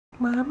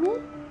Mommy?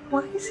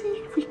 Why is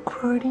he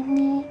recording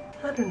me?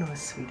 I don't know,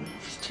 sweetie.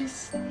 It's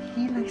just,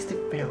 he likes to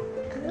film.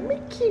 I'm a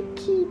cute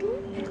kitty.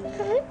 I'm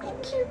a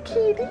cute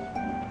kitty.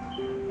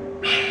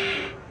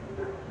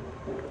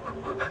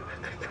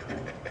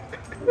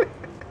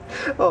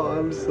 Oh,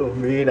 I'm so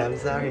mean. I'm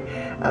sorry.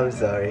 I'm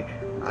sorry.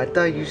 I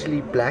thought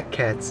usually black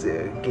cats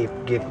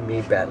give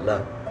me bad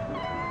luck.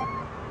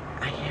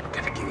 I am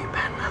gonna give you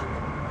bad luck.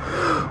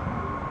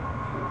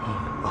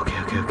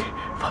 Okay.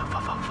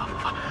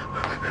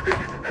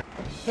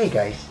 Hey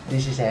guys,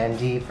 this is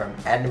Andy from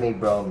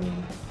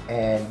AnimeBroMii,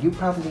 and you're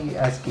probably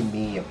asking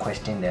me a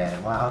question that,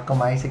 well, how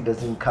come Isaac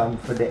doesn't come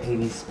for the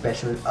 80s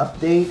special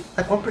update?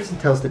 Like, one person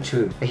tells the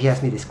truth. He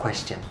asked me this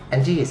question.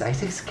 Andy, is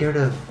Isaac scared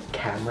of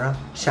camera?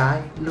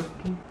 Shy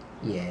looking?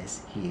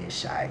 Yes, he is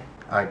shy.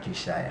 Aren't you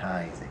shy,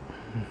 huh, Isaac?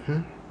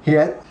 Mm-hmm.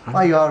 Yeah?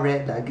 Why are you all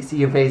red? I can see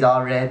your face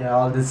all red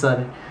all of a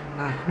sudden.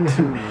 I'm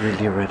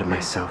really red of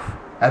myself.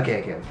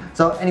 Okay.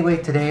 So anyway,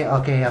 today,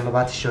 I'm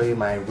about to show you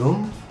my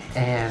room,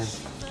 and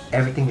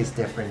everything is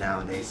different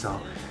nowadays.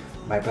 So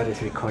my brother's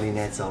recording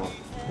it, so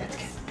let's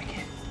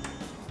begin.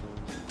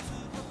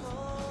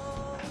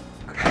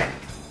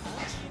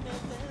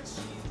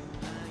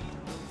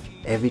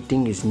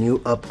 Everything is new,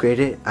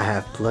 upgraded. I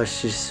have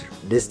plushes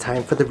this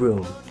time for the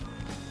room,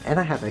 and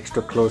I have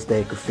extra clothes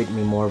that could fit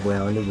me more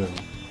well in the room.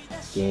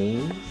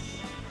 Games,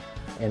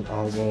 and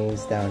all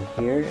games down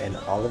here, and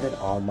all of it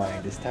all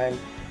mine this time.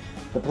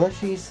 The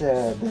plushies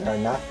that are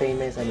not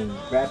famous, I mean,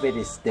 Rabbit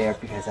is there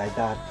because I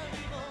thought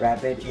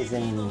Rabbit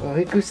isn't... Well,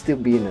 he could still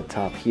be in the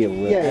top here,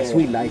 as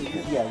we like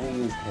him. Yeah,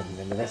 we use him,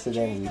 and the rest of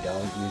them, we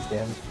don't use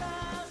them.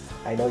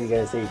 I know you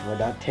gotta say it's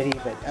without Teddy,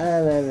 but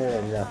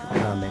enough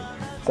comment.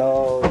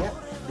 So, yeah,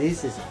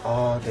 this is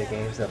all the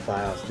games of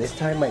files. This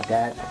time my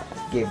dad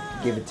give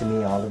it to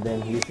me, all of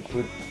them. He used to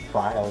put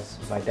files,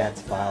 my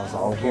dad's files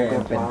all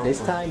here, but this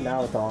time,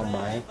 now it's all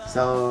mine.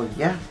 So,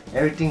 yeah,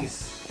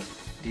 everything's...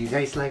 Do you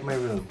guys like my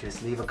room?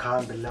 Just leave a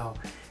comment below.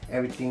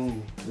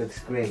 Everything looks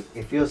great.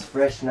 It feels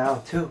fresh now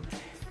too,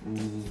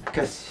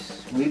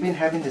 because we've been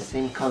having the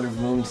same color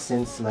room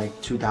since like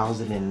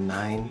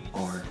 2009,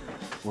 or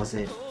was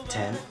it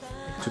 10?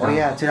 Oh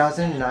yeah,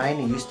 2009.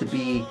 It used to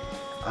be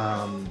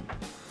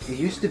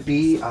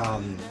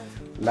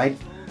light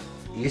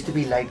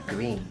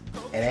green,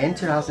 and in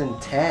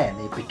 2010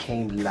 it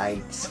became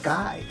light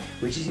sky,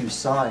 which is you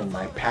saw in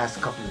my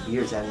past couple of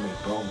years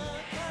AnimeBroMii,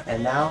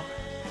 and now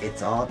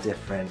it's all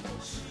different.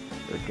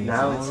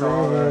 Now it's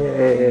all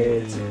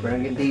it's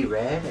burgundy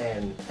red,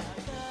 and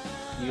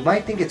you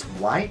might think it's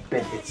white,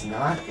 but it's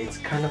not. It's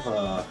kind of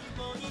a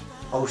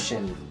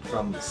ocean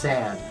from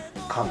sand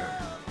color,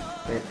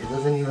 but it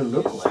doesn't even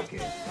look like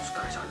it. Those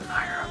guys are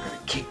liars. I'm gonna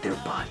kick their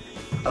butt.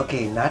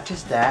 Okay, not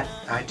just that.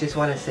 I just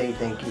want to say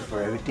thank you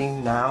for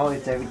everything. Now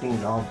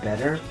everything's all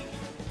better.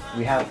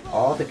 We have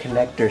all the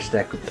connectors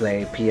that could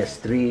play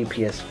PS3,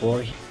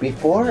 PS4.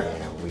 Before,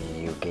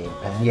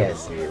 gamepad.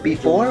 Yes.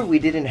 Before we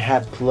didn't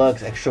have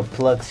plugs, extra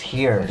plugs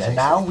here, and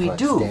now we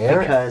do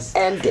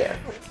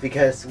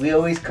because we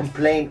always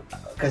complain,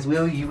 because we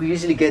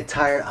usually get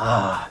tired.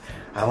 I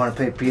want to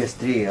play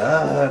PS3.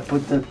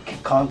 Put the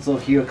console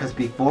here, because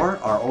before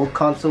our old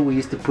console we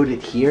used to put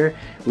it here.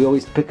 We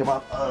always pick them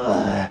up,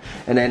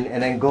 and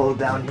then go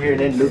down here and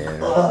then look,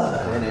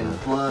 and then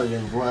plug.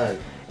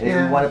 And if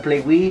you want to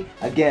play Wii,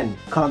 again,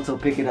 console,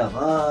 pick it up,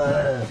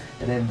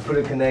 and then put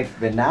it connect.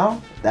 But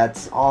now,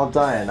 that's all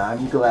done.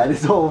 I'm glad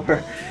it's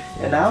over.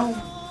 And now,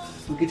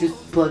 we could just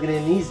plug it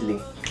in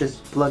easily.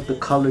 Just plug the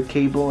color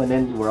cable, and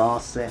then we're all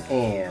set.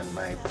 And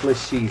my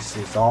plushies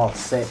is all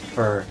set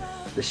for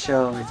the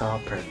show. It's all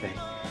perfect.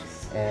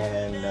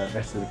 And the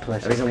rest of the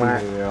plushies,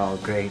 we're all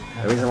great.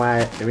 The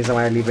reason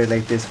why I leave it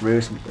like this,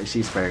 Bruce,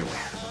 she's very well.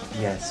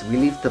 Yes, we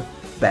leave the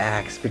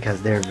bags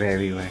because they're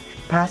very rare.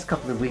 Past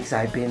couple of weeks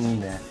I've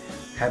been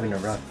having a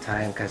rough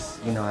time, because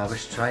I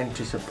was trying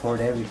to support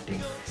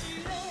everything.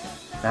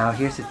 Now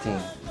here's the thing,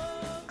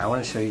 I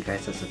want to show you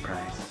guys a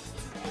surprise,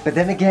 but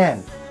then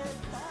again,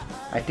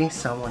 I think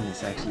someone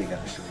is actually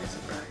gonna show you a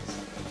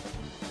surprise.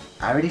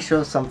 I already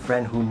showed some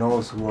friend who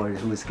knows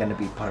who is gonna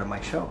be part of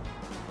my show,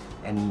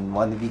 and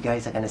one of you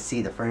guys are gonna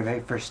see the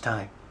very first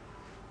time.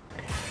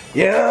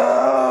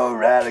 Yo,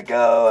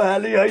 Radical! How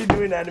you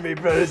doing, Anime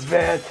Brothers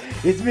fans?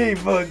 It's me,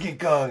 Funky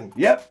Kong.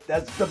 Yep,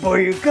 that's the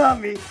boy you call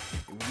me.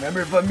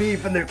 Remember from me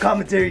from the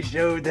commentary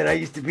show that I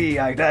used to be.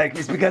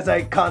 It's because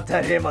I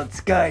contacted him on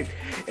Skype,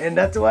 and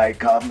that's why I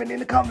comment in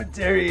the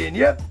commentary. And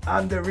yep,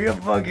 I'm the real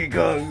Funky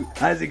Kong.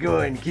 How's it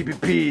going? Keep it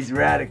peace,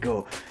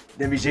 Radical.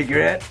 Let me shake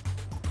your hand.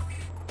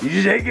 Did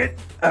you shake it?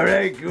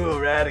 Alright, cool,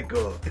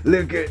 Radical.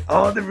 Look at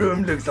all the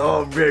room, looks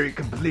all very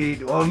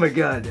complete. Oh my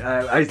god,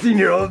 I seen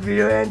your old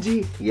video,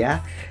 Angie.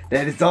 Yeah,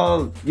 that is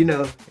all,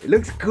 it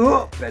looks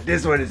cool, but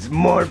this one is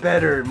more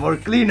better, more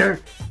cleaner.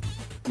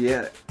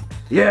 Yeah,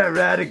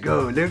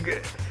 Radical, look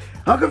at,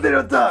 how come they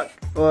don't talk?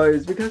 Well,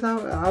 it's because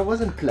I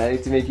wasn't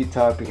planning to make you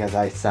talk because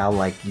I sound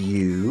like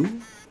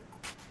you.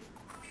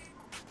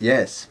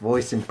 Yes,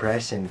 voice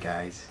impression,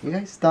 guys. You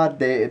guys thought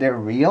they're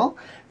real?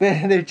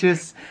 But they're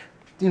just,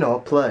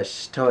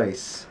 plush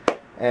toys.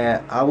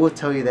 And I will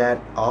tell you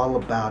that all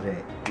about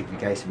it if you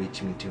guys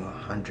reach me to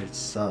 100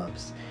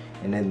 subs.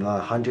 And then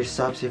 100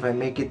 subs, if I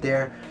make it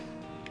there,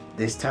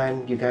 this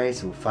time you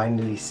guys will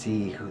finally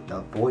see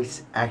the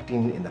voice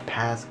acting in the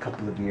past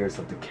couple of years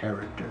of the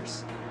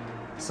characters.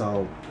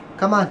 So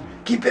come on,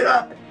 keep it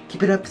up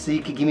so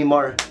you can give me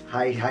more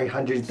high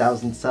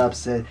 100,000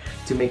 subs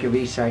to make it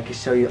reach, so I can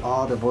show you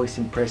all the voice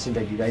impression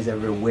that you guys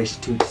ever wish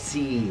to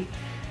see.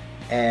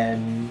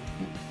 And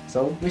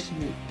so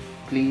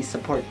please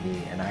support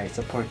me, and I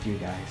support you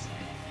guys.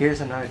 Here's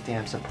another thing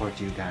I'm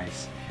supporting you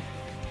guys.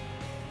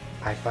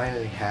 I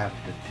finally have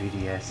the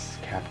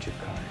 3DS capture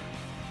card.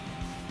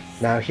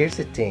 Now here's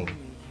the thing.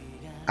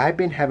 I've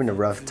been having a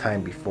rough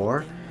time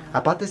before.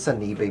 I bought this on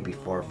eBay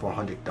before for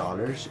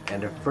 $100,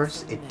 and at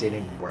first it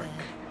didn't work.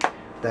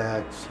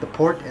 The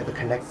port and the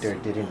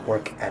connector didn't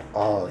work at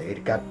all.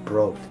 It got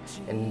broke,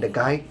 and the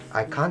guy,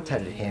 I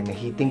contacted him and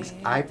he thinks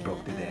I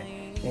broke it,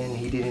 and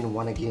he didn't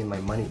want to give me my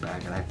money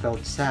back, and I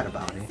felt sad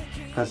about it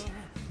because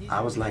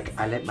I was like,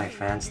 I let my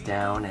fans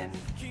down and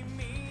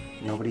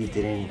nobody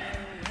didn't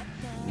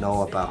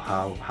know about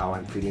how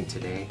I'm feeling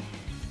today,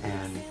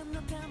 and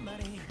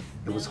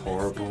it was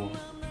horrible.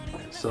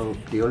 So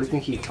the only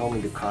thing, he told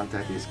me to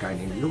contact this guy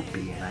named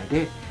Loopy, and I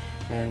did.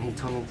 And he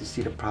told me to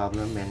see the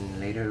problem, and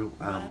later,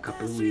 a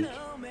couple of weeks,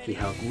 he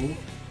helped me,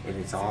 and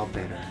it's all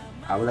better.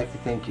 I would like to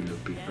thank you,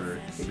 Loopy, for,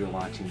 if you're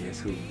watching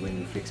this, when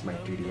you fixed my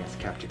 3DS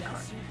capture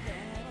card.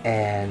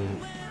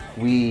 And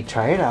we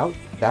try it out.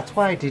 That's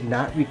why I did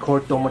not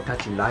record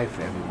Tomodachi Live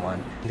for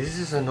everyone. This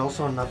is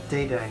also an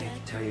update that I need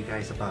to tell you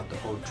guys about the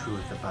whole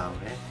truth about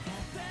it,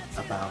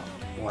 about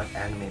what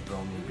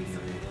AnimeBroMii video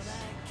is.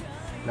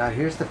 Now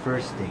here's the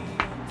first thing.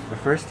 The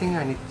first thing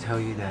I need to tell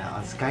you, that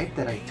on Skype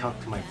that I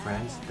talked to my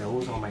friends,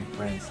 those are my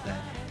friends that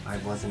I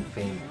wasn't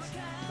famous.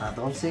 Now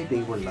don't say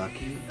they were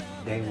lucky,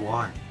 they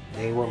weren't.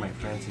 They were my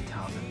friends in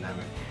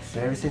 2011.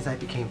 But ever since I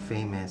became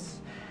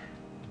famous,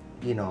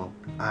 you know,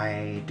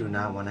 I do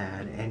not want to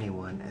add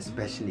anyone,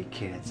 especially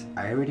kids.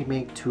 I already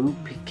made 2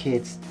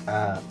 kids,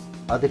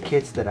 other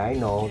kids that I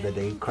know that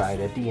they cried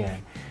at the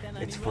end.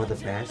 It's for the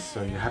best,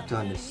 so you have to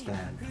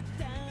understand.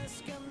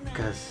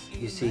 Because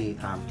you see,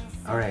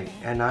 alright,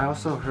 and I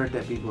also heard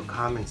that people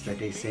comments that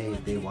they say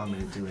they want me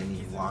to do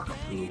any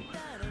walkthrough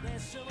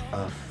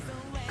of,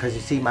 because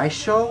you see my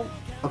show,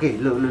 okay,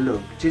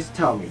 look, just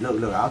tell me,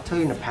 look, I'll tell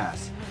you in the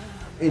past.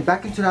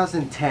 Back in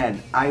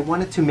 2010, I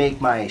wanted to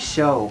make my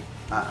show,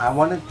 I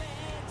wanted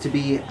to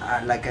be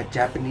like a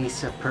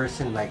Japanese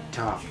person, like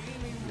talk.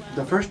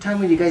 The first time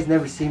when you guys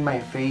never seen my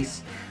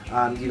face,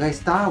 you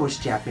guys thought I was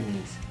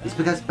Japanese. It's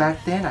because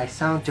back then I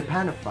sound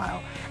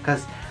Japanophile,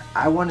 because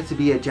I wanted to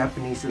be a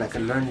Japanese, like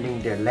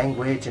learning their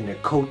language and their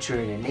culture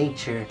and their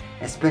nature,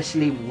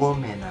 especially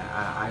women.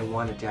 I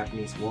want a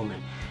Japanese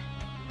woman.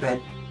 But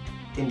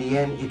in the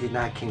end, it did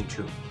not come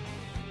true.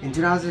 In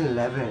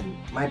 2011,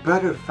 my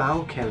brother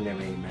found Kevin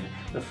Raymond,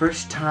 the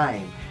first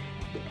time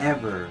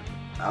ever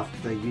of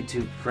the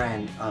YouTube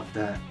friend of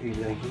the, he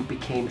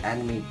became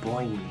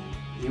AnimeBroMii.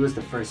 He was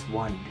the first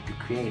one to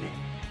create it.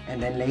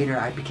 And then later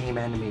I became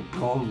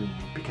AnimeBroMii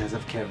because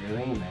of Kevin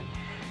Raymond.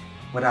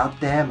 Without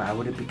them, I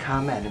would have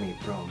become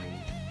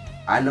AnimeBroMii.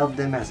 I love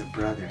them as a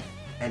brother,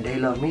 and they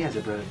love me as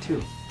a brother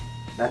too.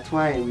 That's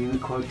why we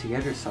record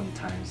together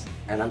sometimes.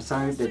 And I'm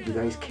sorry that you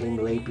guys came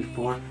late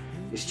before.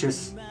 It's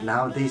just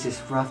nowadays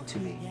it's rough to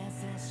me.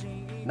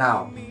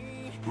 Now,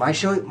 my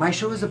show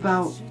is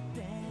about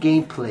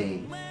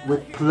gameplay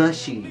with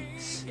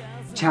plushies,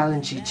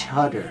 challenge each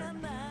other.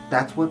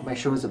 That's what my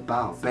show is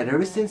about. But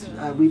ever since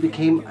we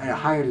became at a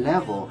higher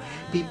level,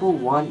 people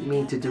want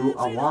me to do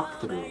a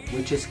walkthrough,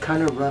 which is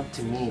kind of rough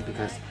to me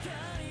because,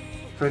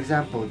 for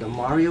example, the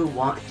Mario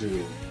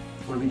walkthrough,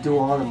 where we do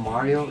all the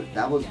Mario,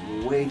 that was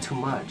way too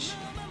much.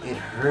 It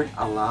hurt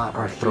a lot.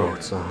 Our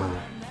throats,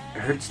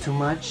 It hurts too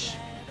much.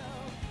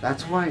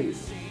 That's why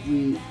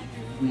we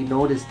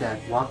noticed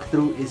that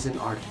walkthrough isn't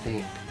our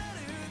thing.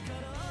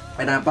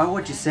 And about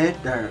what you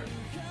said, the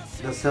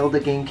Zelda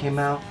game came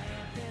out.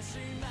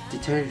 To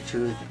tell you the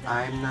truth,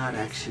 I'm not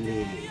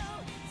actually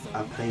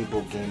a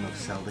playable game of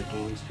Zelda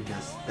games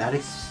because that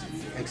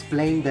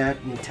explained that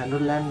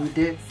Nintendo Land we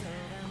did,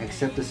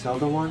 except the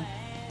Zelda one,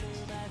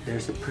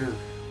 there's the proof.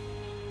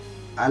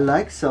 I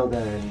like Zelda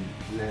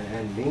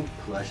and Link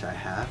plush I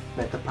have,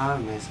 but the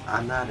problem is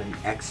I'm not an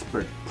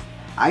expert.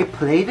 I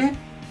played it,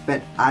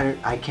 but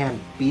I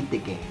can't beat the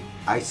game.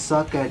 I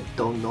suck at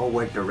don't know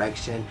what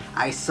direction.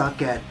 I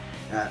suck at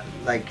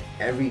like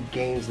every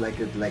game's like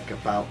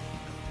about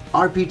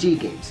RPG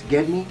games.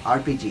 Get me?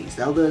 RPG.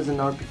 Zelda is an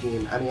RPG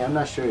game. I mean, I'm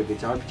not sure if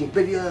it's RPG,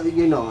 but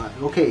you know,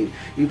 okay,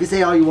 you can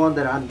say all you want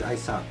that I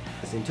suck.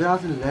 In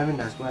 2011,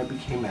 that's when I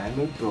became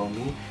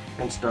AnimeBroMii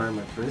and started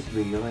my first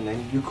video, and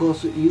then you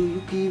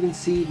can even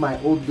see my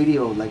old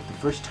video, like the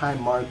first time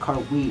Mario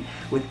Kart Wii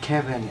with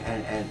Kevin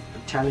and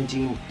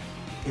challenging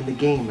in the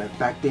game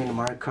back then, the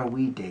Mario Kart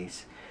Wii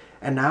days.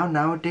 And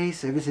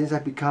nowadays, ever since I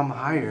become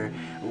higher,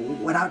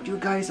 without you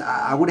guys,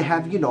 I would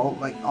have, you know,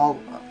 like all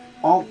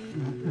all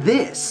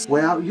this.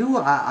 Without you,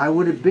 I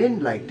would have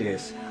been like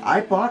this.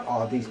 I bought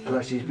all these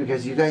plushies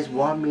because you guys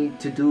want me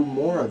to do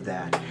more of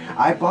that.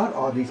 I bought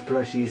all these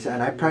plushies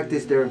and I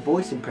practiced their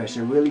voice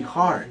impression really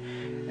hard.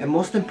 And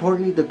most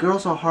importantly, the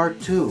girls are hard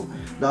too.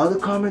 The other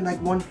comment,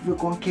 like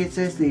one kid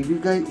says, if you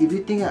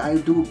think I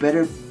do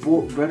better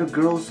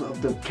girls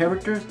of the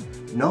characters,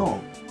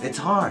 no, it's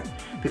hard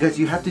because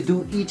you have to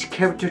do each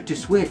character to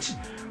switch.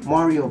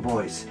 Mario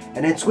voice,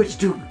 and then switch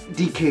to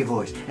DK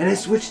voice, and then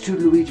switch to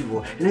Luigi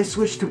voice, and then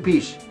switch to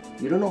Peach.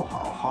 You don't know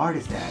how hard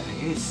is that?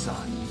 It is,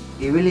 son.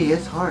 It really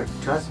is hard.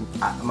 Trust me.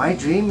 My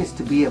dream is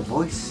to be a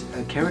voice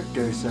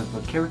characters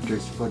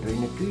for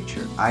in the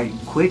future. I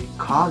quit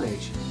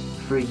college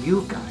for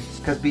you guys,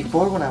 because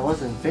before when I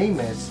wasn't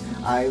famous,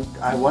 I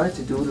wanted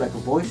to do like a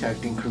voice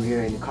acting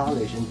career in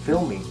college and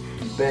filming.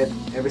 But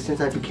ever since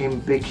I became a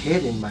big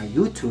hit in my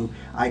YouTube,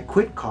 I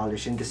quit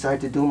college and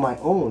decided to do my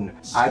own.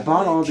 I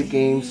bought all the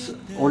games,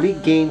 only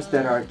games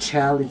that are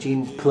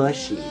challenging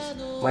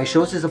plushies. My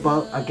shows is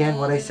about, again,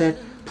 what I said,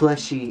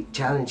 plushie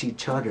challenge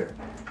each other.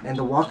 And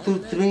the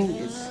walkthrough thing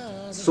is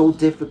so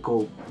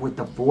difficult with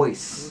the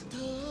voice.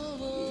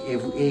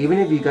 Even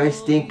if you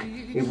guys think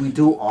if we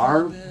do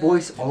our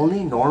voice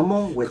only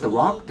normal with the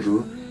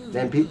walkthrough,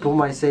 then people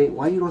might say,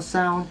 why you don't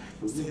sound,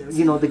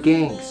 you know, the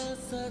gangs?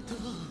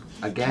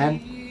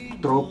 Again,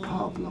 throw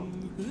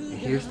problem. And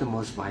here's the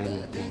most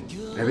violent thing.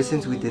 Ever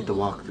since we did the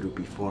walkthrough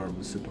before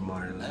Super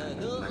Mario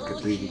Land, like a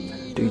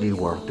 3D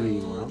world,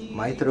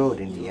 my throat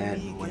in the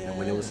end,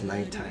 when it was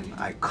nighttime,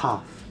 I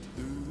coughed.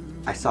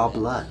 I saw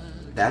blood.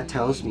 That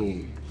tells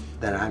me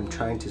that I'm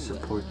trying to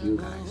support you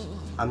guys.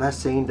 I'm not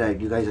saying that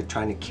you guys are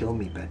trying to kill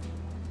me, but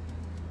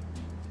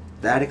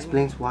that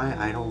explains why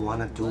I don't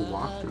want to do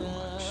walkthrough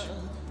much.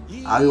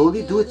 I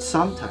only do it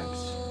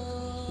sometimes.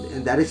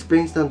 And that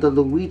explains the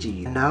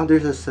Luigi. And now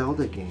there's a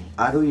Zelda game.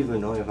 I don't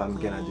even know if I'm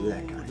gonna do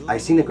that, guys. I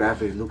seen the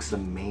graphics, it looks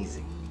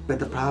amazing. But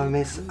the problem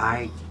is,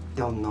 I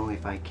don't know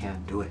if I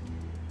can do it.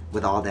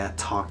 With all that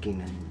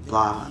talking and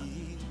blah,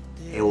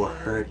 it will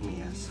hurt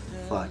me as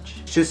fudge.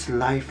 It's just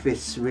life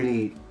is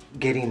really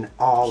getting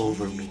all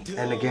over me.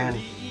 And again,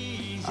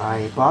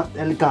 I bought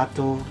El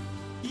Gato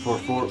for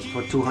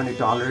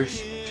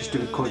 $200 just to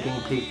record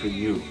gameplay for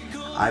you.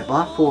 I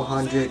bought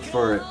 $400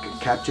 for a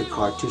capture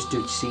card just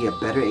to see a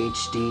better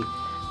HD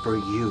for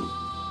you.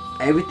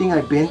 Everything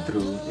I've been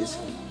through is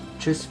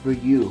just for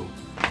you.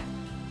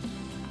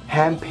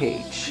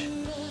 Handpage.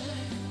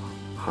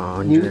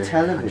 New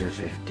television.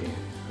 150.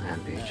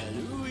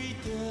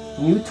 Handpage.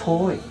 New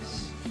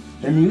toys.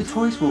 The new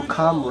toys will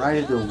come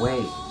right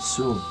away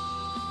soon.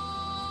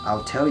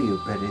 I'll tell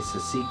you, but it's a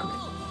secret.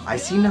 I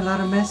seen a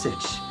lot of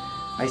message.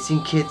 I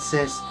seen kids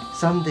says,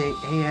 someday,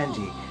 hey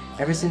Andy,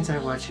 ever since I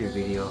watched your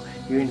video,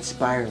 you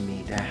inspire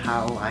me that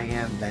how I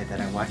am that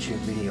I watch your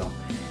video.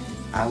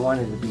 I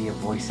wanted to be a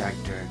voice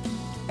actor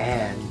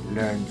and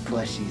learn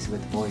plushies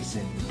with voice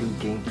and do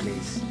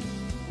gameplays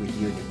with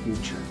you in the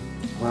future.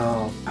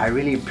 Well, I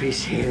really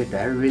appreciate it.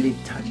 That really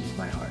touches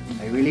my heart.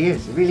 It really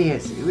is. It really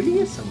is. It really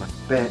is so much.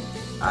 But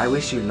I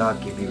wish you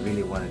luck if you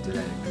really want to do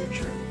that in the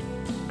future.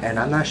 And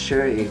I'm not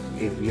sure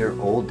if you're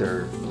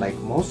older, like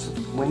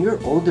when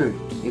you're older,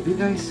 if you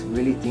guys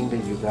really think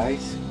that you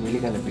guys really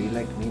gonna be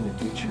like me in the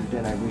future,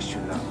 then I wish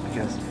you luck.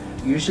 Because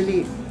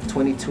usually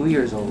 22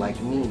 years old like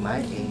me,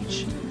 my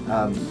age,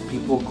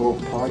 people go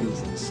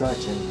parties and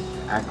such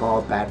and act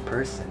all bad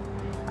person.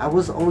 I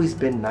was always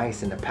been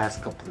nice in the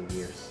past couple of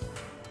years.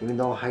 Even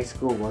though high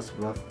school was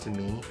rough to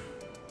me,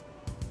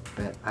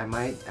 but I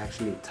might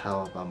actually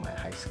tell about my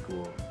high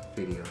school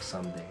video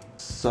someday.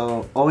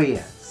 So, oh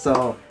yeah,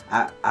 so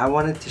I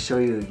wanted to show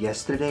you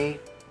yesterday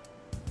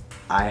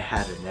I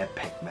had an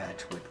epic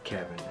match with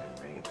Kevin and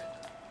Raymond.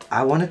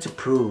 I wanted to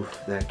prove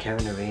that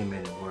Kevin and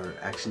Raymond were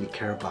actually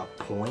care about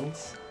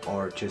points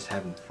or just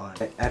having fun.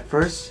 At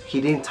first,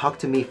 he didn't talk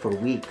to me for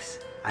weeks.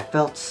 I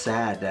felt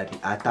sad that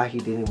I thought he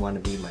didn't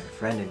want to be my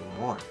friend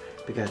anymore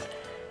because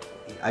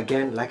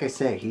again, like I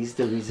said, he's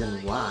the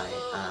reason why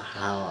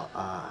how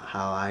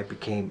I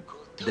became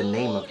the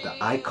name of the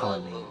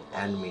icon name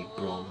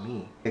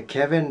AnimeBroMii.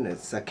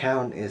 Kevin's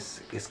account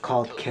is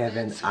called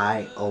Kevin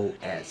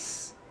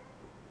iOS.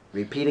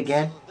 Repeat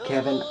again,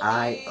 Kevin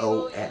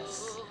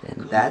iOS.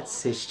 And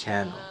that's his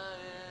channel.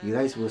 You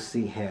guys will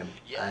see him.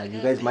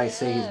 You guys might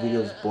say his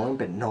video is boring,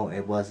 but no,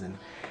 it wasn't.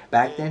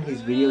 Back then,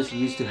 his videos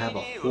used to have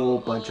a whole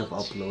bunch of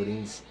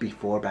uploadings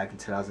before, back in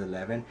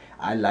 2011.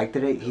 I liked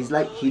it.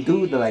 He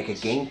do like a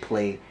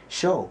gameplay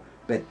show,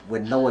 but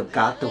with no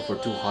Gato for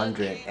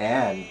 200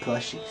 and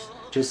plushies.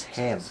 Just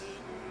him.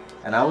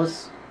 And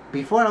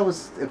before I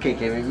was, okay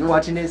Kevin, you're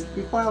watching this,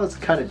 before I was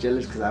kind of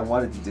jealous because I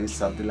wanted to do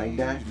something like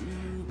that.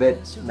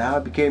 But now I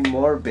became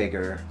more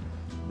bigger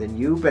than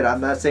you, but I'm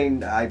not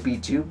saying I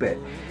beat you, but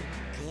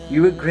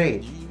you were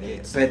great.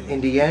 But in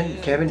the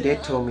end, Kevin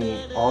did tell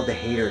me all the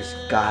haters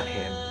got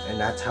him, and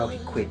that's how he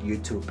quit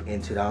YouTube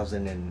in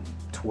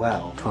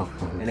 2012.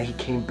 And then he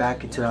came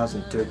back in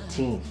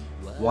 2013.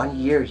 1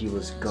 year he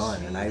was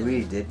gone, and I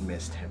really did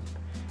miss him.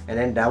 And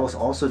then that was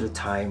also the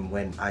time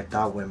when I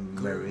thought when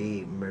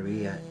Marie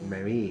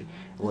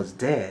was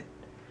dead.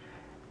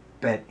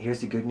 But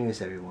here's the good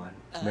news, everyone.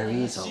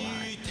 Marie is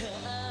alive.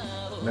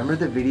 Remember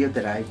the video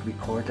that I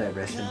recorded that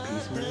Rest in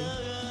Peace Marie?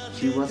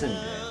 She wasn't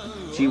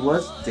dead. She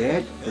was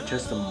dead for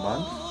just a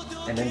month,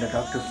 and then the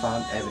doctor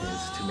found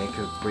evidence to make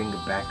her bring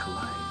her back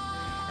alive.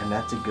 And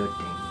that's a good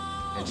thing.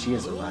 And she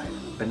is alive.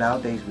 But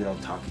nowadays we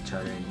don't talk to each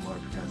other anymore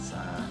because,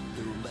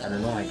 I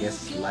don't know, I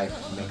guess life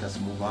make us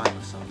move on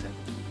or something.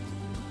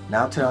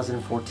 Now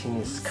 2014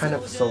 is kind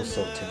of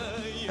so-so to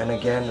me. And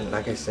again,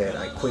 like I said,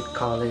 I quit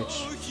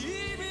college.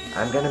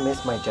 I'm gonna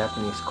miss my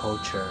Japanese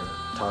culture,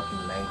 talking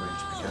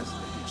language, because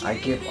I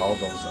give all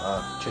those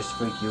up just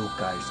for you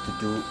guys to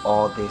do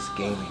all this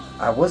gaming.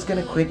 I was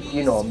gonna quit,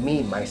 you know,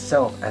 me,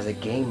 myself as a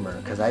gamer,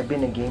 because I've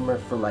been a gamer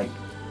for like,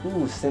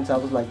 since I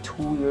was like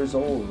 2 years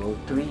old or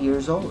 3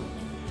 years old.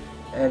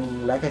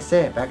 And like I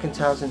said, back in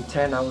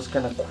 2010, I was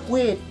gonna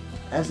quit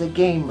as a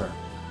gamer.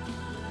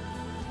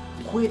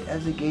 Quit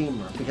as a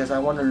gamer because I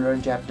want to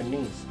learn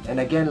Japanese. And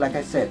again, like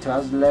I said,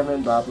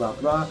 2011, blah blah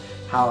blah,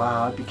 how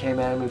I became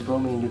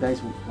AnimeBroMii, and you guys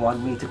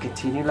want me to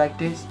continue like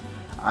this,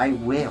 I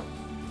will.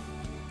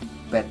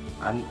 But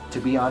to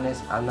be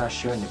honest, I'm not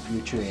sure in the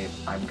future if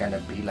I'm gonna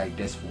be like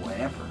this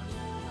forever.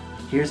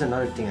 Here's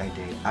another thing I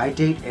did. I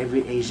date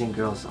every Asian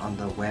girls on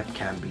the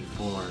webcam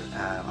before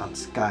on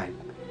Skype,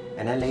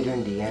 and then later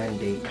in the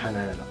end, they kind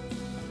of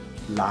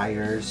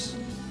liars.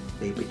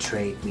 They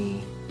betrayed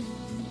me.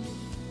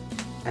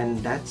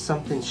 And that's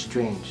something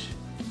strange.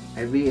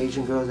 Every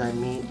Asian girls I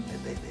meet,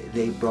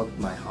 they broke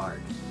my heart.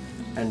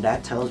 And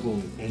that tells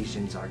me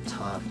Asians are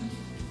tough.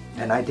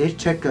 And I did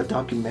check a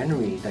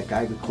documentary. That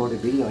guy recorded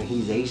a video and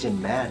he's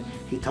Asian man.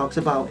 He talks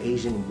about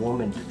Asian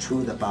women, the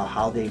truth about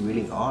how they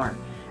really are.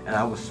 And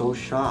I was so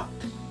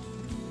shocked.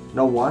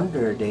 No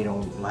wonder they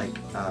don't like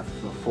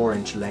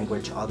foreign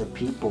language other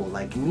people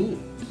like me.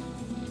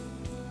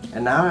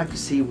 And now I can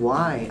see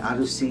why I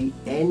don't see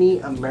any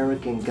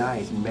American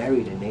guys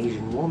married an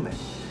Asian woman.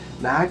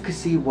 Now I can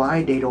see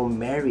why they don't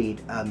marry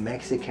a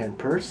Mexican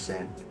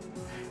person.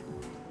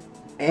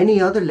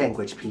 Any other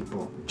language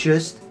people,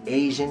 just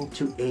Asian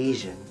to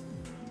Asian.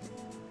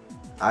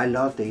 I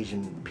loved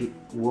Asian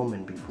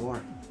women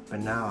before,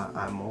 but now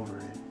I'm over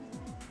it.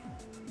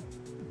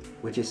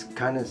 Which is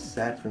kind of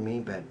sad for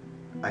me, but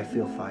I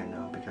feel fine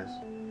now because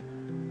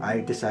I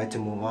decided to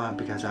move on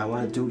because I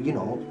want to do, you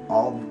know,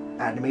 all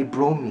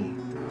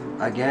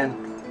AnimeBroMii. Again,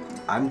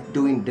 I'm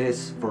doing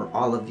this for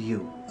all of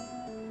you.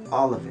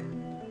 All of it.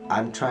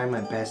 I'm trying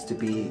my best to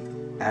be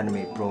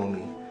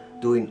AnimeBroMii.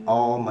 Doing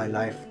all my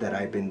life that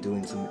I've been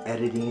doing some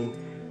editing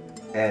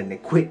and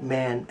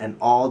equipment and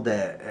all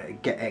the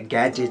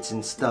gadgets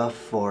and stuff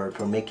for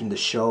making the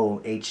show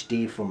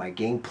HD for my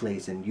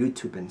gameplays and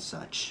YouTube and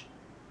such.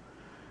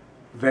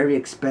 Very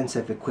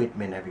expensive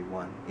equipment,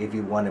 everyone. If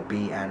you want to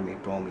be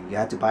AnimeBroMii, you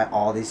have to buy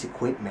all this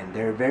equipment.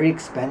 They're very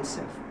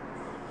expensive.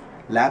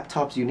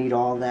 Laptops, you need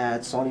all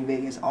that. Sony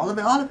Vegas, all of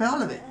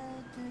it.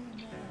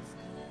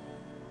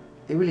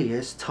 It really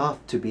is tough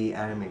to be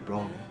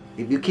AnimeBroMii.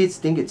 If you kids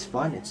think it's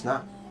fun, it's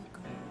not.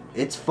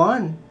 It's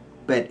fun,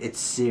 but it's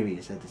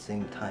serious at the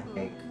same time.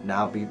 Okay,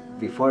 now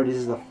before this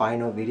is the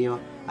final video,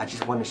 I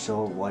just want to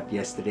show what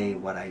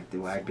I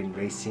do. I've been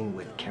racing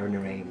with Karen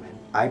and Raymond.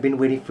 I've been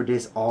waiting for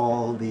this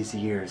all these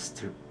years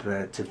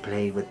to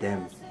play with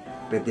them.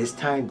 But this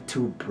time,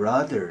 2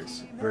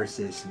 brothers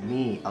versus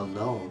me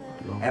alone.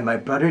 And my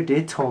brother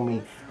did tell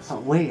me, oh,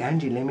 wait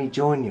Angie, let me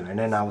join you. And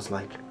then I was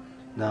like,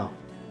 no.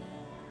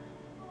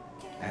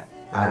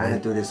 I want to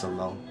do this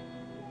alone.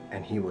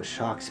 And he was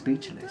shocked,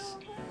 speechless.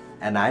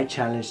 And I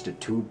challenged the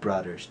 2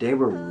 brothers. They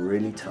were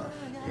really tough.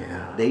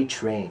 Yeah. They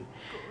trained.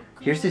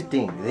 Here's the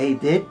thing. They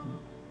did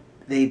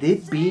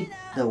beat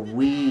the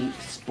Wii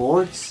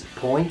Sports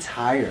points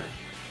higher.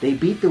 They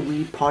beat the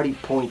Wii Party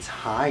points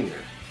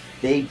higher.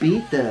 They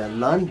beat the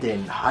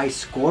London high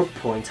score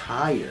points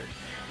higher.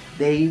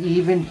 They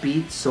even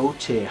beat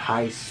Sochi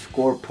high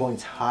score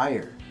points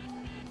higher.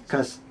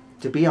 Cause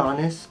to be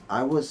honest,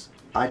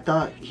 I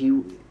thought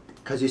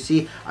cause you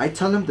see, I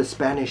tell him the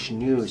Spanish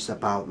news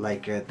about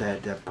like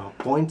the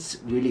points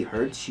really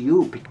hurts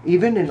you.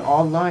 Even in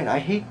online, I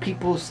hate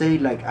people say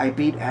like I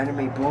beat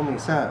AnimeBroMii.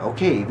 So,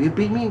 okay, if you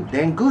beat me,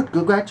 then good,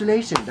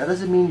 congratulations. That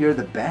doesn't mean you're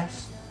the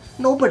best.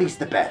 Nobody's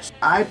the best.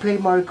 I play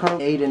Mario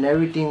Kart 8 and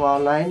everything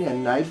online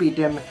and I beat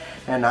them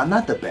and I'm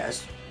not the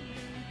best.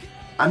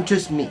 I'm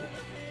just me.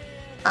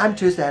 I'm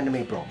just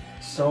AnimeBroMii.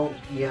 So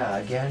yeah,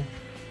 again,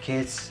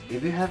 kids,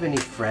 if you have any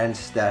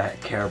friends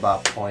that care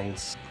about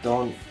points,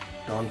 don't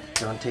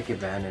take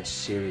advantage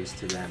serious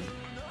to them.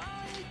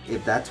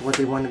 If that's what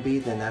they want to be,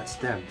 then that's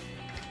them.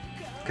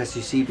 Because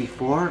you see,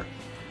 before,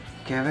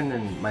 Kevin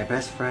and my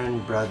best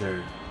friend,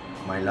 brother,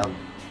 my love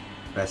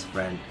best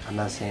friend, I'm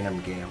not saying I'm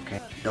gay,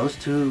 okay? Those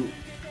 2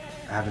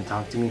 haven't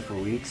talked to me for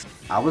weeks.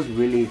 I was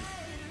really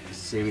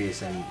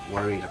serious and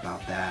worried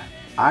about that.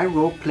 I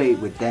roleplayed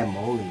with them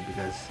only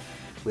because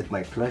with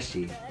my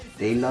plushie,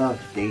 they love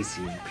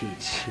Daisy and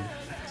Peach.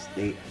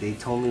 they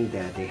told me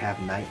that they have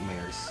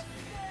nightmares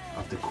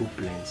of the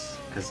Kooplins,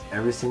 because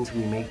ever since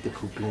we make the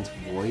Kooplins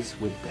voice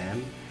with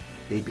them,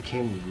 they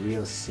became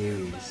real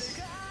serious.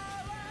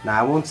 Now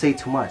I won't say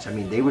too much. I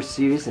mean, they were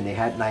serious and they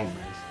had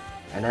nightmares,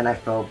 and then I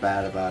felt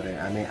bad about it.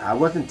 I mean, I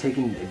wasn't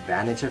taking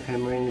advantage of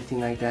him or anything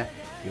like that,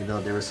 even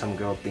though there was some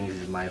girl thinks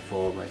it's my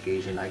fault, like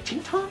Asian, like,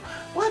 Ching-chong,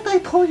 what I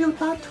told you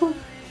not to,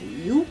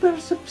 you better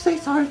say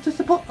sorry to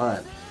support.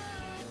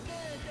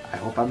 I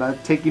hope I'm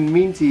not taking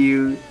mean to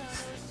you.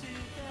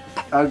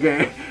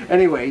 Okay.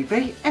 Anyway,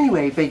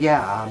 but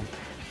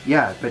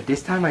yeah, but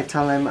this time I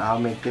tell them I'll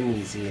make them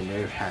easy and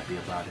they're happy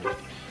about it.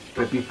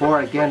 But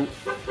before, again,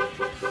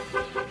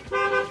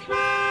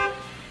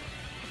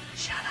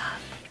 shut up.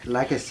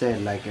 Like I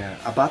said,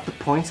 about the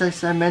points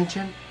I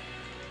mentioned,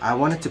 I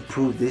wanted to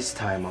prove this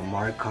time on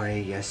Mario Kart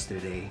 8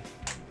 yesterday.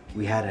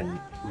 We had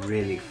a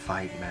really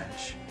fight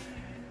match.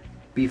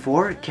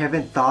 Before,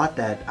 Kevin thought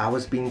that I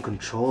was being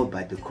controlled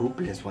by the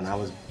Kooplins when I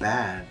was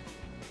bad.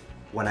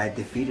 When I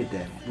defeated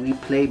them, we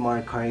played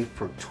Mario Kart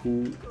for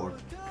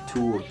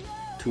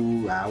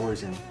 2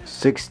 hours and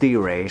 60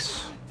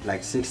 race.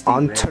 Like 60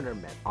 on race.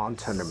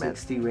 tournament.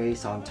 60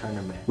 race on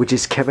tournament. Which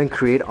is Kevin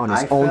created on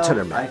his own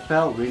tournament. I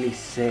felt really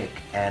sick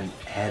and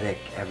headache,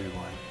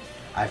 everyone.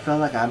 I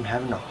felt like I'm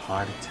having a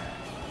heart attack.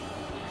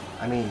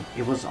 I mean,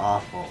 it was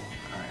awful.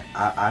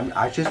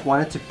 I just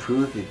wanted to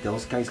prove that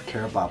those guys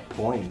care about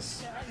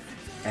points,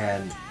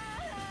 and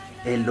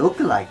it looked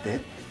like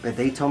it, but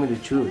they told me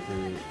the truth.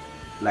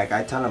 Like,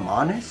 I tell them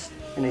honest,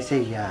 and they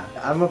say yeah.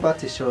 I'm about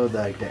to show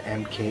the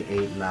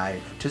MK8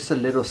 live, just a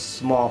little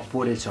small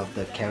footage of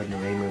the Kevin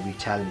AnimeBroMii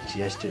challenge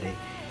yesterday.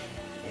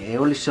 It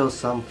only shows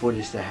some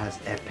footage that has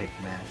epic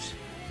match.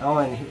 Oh,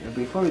 and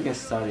before we get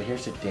started,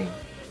 here's the thing.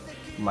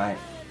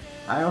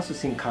 I also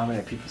seen comment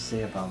that people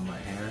say about my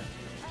hair.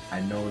 I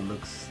know it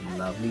looks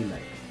lovely,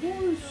 like,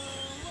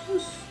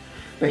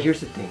 but here's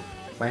the thing,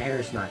 my hair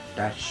is not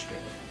that straight.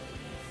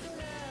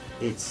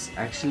 It's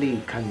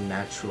actually kind of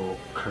natural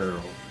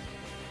curl.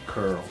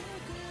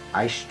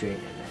 I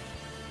straighten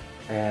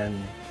it.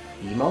 And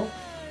emo,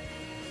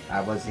 I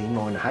was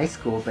emo in high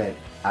school, but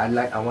I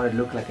want to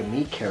look like a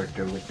Mii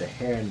character with the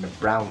hair and the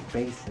brown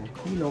face, and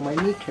you know, my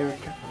Mii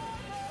character.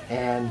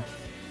 And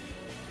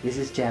this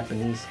is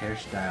Japanese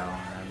hairstyle.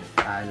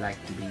 I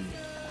like to be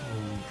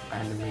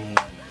anime,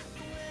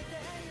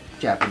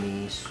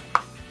 Japanese,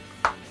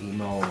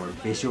 emo, or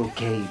visual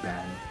kei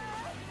band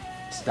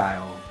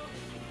style.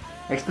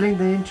 Explain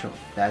the intro.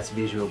 That's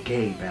visual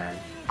kei band.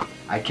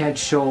 I can't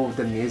show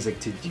the music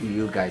to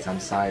you guys, I'm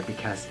sorry,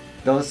 because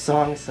those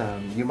songs,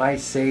 you might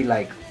say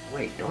like,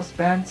 wait, those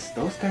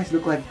guys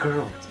look like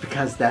girls,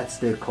 because that's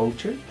their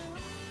culture.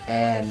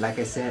 And like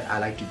I said, I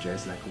like to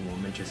dress like a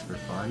woman just for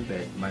fun,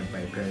 but my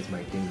parents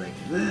might think like,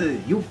 ugh,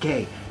 you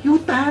gay, you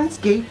dance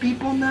gay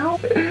people now?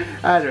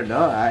 I don't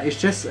know, it's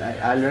just,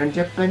 I learned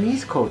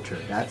Japanese culture,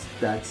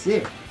 that's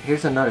it.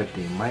 Here's another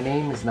thing, my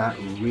name is not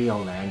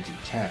real Angie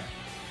Chan,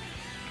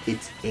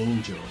 it's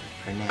Angel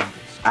Hernandez.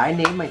 I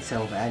named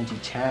myself Angie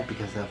Chan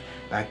because of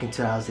back in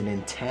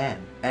 2010,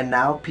 and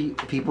now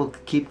people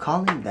keep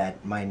calling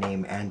that my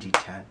name Angie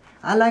Chan.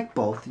 I like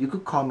both. You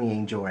could call me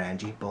Angel or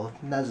Angie, both,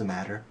 doesn't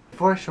matter.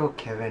 Before I show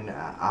Kevin,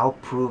 I'll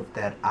prove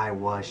that I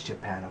was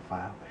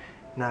Japanophile.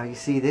 Now you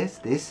see this?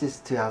 This is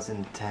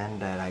 2010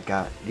 that I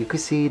got. You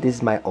could see this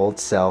is my old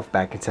self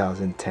back in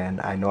 2010.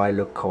 I know I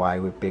look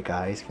kawaii with big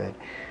eyes, but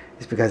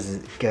it's because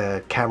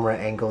the camera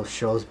angle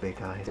shows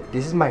big eyes.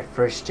 This is my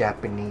first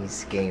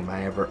Japanese game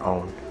I ever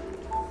owned.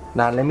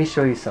 Now let me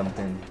show you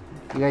something.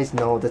 You guys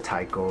know the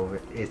Taiko.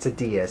 It's a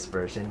DS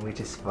version, which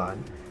is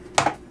fun.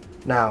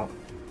 Now,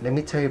 let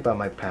me tell you about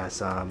my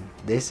past.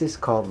 This is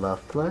called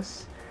Love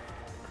Plus.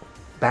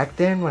 Back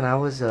then, when I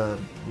was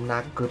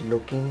not good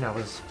looking, I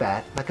was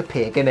fat like a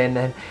pig, and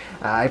then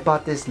I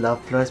bought this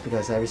Love Plus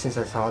because ever since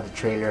I saw the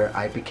trailer,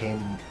 I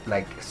became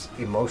like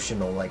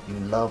emotional, like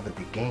in love with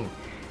the game.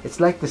 It's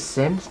like The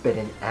Sims, but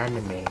in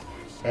anime.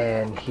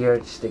 And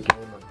here's the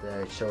game of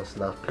the show's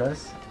Love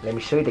Plus. Let me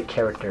show you the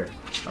character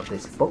of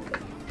this book.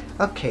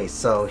 Okay,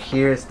 so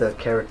here's the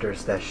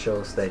characters that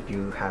shows that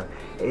you have.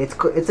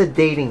 It's a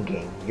dating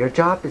game. Your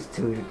job is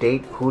to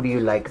date who do you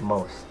like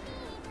most.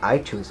 I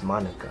choose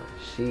Monica.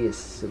 She is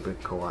super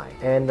kawaii,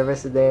 and the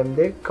rest of them,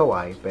 they're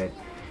kawaii, but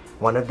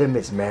one of them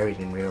is married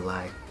in real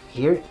life.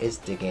 Here is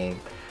the game.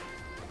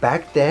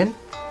 Back then,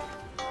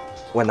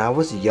 when I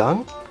was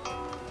young,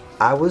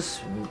 I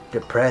was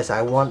depressed.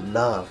 I want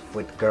love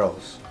with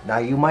girls. Now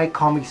you might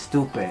call me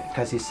stupid,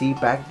 because you see,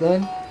 back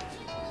then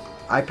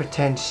I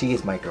pretend she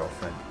is my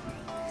girlfriend,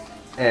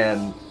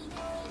 and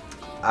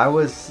I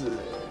was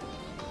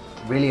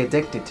really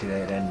addicted to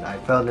it, and I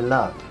fell in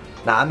love.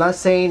 Now I'm not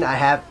saying I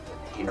have,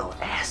 you know,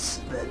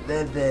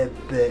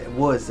 the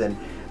woods, and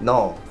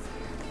no,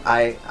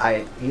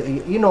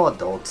 you know,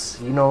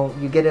 adults, you know,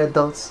 you get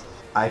adults.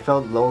 I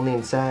felt lonely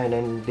and sad,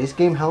 and this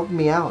game helped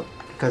me out,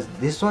 because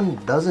this one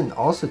doesn't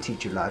also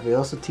teach you love. It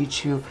also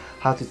teach you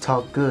how to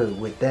talk good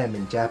with them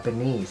in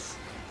Japanese,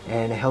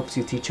 and it helps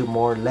you teach you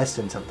more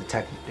lessons of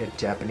the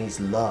Japanese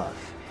love,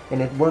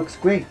 and it works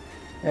great.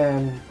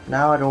 And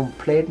now I don't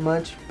play it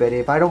much, but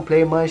if I don't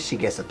play much, she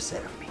gets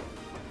upset at me.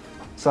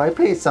 So I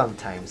play it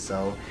sometimes.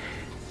 So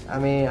I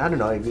mean, I don't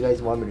know if you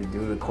guys want me to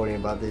do a recording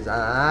about this.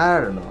 I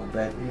don't know,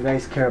 but you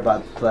guys care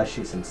about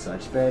plushies and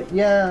such. But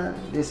yeah,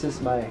 this is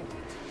my.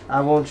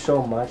 I won't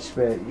show much,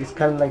 but it's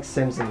kind of like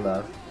Sims in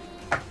Love.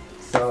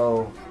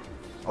 So,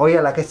 oh yeah,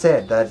 like I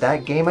said,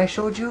 that game I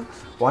showed you,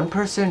 one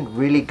person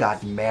really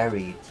got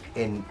married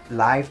in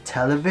live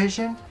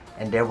television,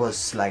 and there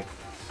was like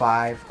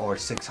 500 or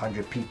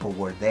 600 people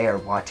were there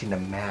watching a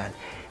man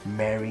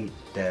marry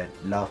the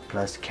Love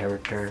Plus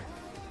character,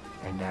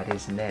 and that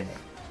is Nene.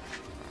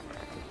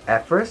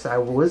 At first I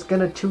was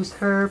gonna choose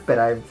her, but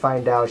I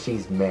find out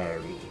she's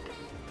married.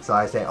 So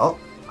I say, oh,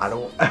 I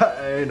don't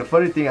and the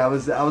funny thing, I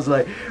was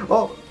like,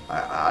 oh,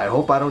 I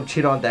hope I don't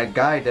cheat on that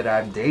guy that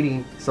I'm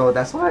dating. So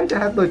that's why I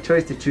have no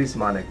choice to choose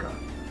Monica.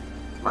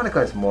 Monica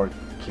is more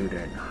cute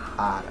and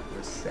hot, I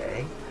would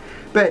say.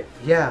 But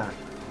yeah,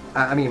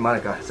 I mean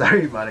Monica,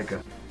 sorry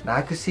Monica. Now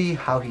I could see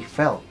how he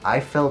felt. I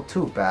felt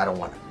too, but I don't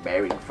want to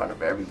marry in front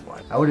of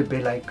everyone. I would have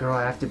been like, girl,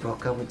 I have to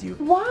break up with you.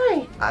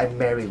 Why? I'm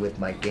married with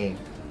my game.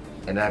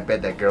 And I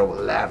bet that girl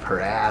will laugh her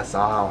ass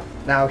off.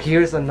 Now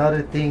here's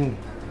another thing.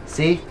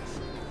 See?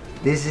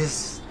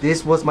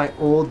 This was my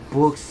old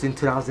books in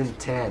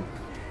 2010.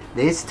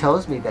 This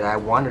tells me that I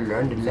want to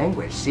learn the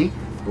language. See?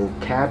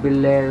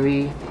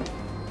 Vocabulary,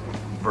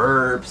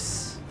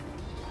 verbs,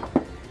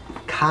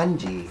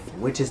 kanji,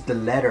 which is the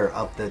letter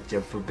of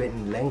the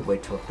forbidden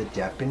language of the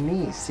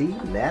Japanese. See?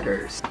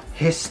 Letters.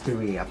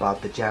 History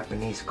about the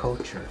Japanese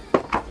culture.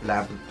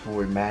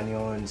 Laboratory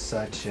manual and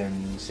such,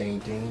 and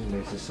same thing.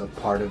 This is a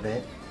part of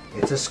it.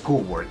 It's a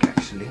schoolwork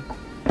actually.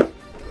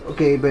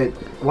 Okay, but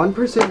one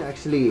person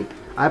actually,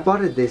 I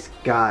bought it, this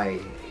guy.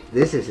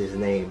 This is his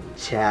name,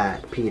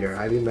 Chad Peter.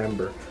 I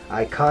remember.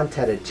 I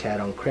contacted Chad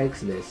on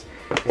Craigslist,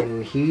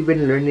 and he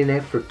been learning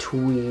it for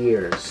 2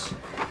 years.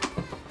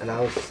 And I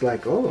was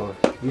like, oh,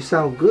 you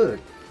sound good.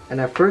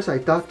 And at first I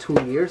thought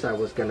 2 years I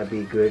was gonna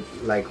be good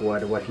like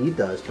what he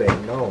does, but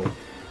no.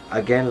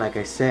 Again, like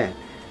I said,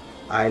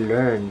 I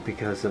learned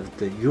because of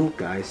you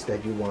guys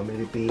that you want me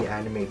to be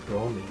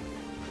AnimeBroMii.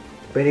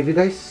 But if you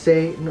guys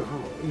say, no,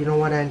 you know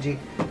what, Angie,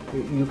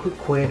 you could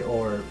quit,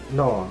 or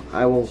no,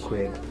 I won't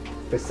quit.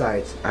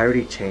 Besides, I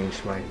already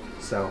changed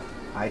myself.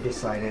 I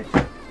decided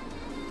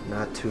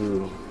not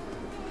to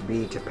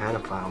be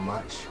Japanophile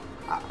much.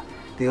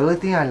 The only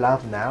thing I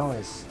love now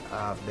is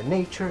the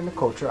nature and the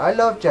culture. I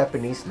love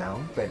Japanese now,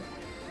 but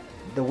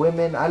the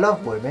women, I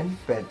love women,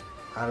 but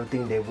I don't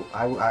think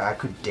I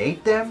could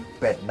date them,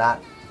 but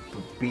not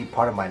be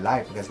part of my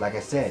life, because like I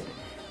said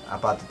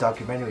about the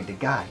documentary, the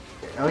guy.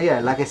 Oh yeah,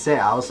 like I said,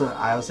 I also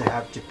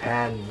have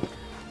Japan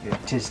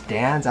just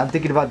dance. I'm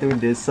thinking about doing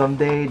this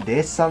someday.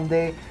 This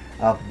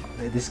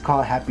is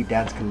called Happy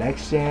Dance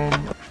Collection.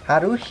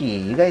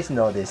 Haruhi, you guys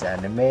know this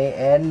anime,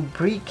 and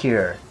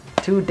Precure,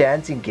 2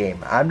 dancing game.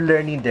 I'm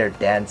learning their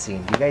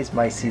dancing. You guys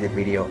might see the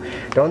video.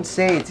 Don't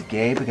say it's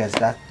gay, because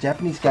that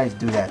Japanese guys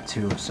do that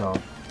too. So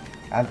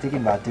I'm thinking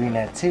about doing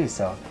that too.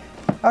 So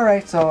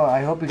alright, so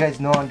I hope you guys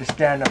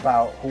understand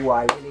about who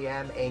I really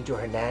am, Angel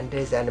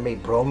Hernandez,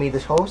 AnimeBroMii, the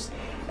host.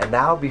 And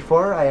now,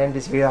 before I end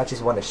this video, I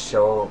just want to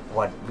show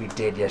what we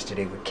did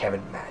yesterday with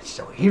Kevin Match.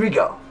 So here we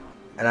go.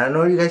 And I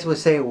know you guys will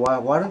say,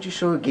 why don't you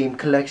show a game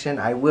collection?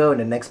 I will in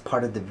the next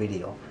part of the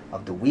video.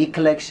 Of the Wii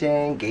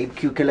collection,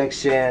 GameCube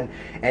collection,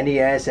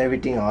 NES,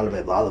 everything, all of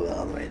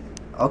it.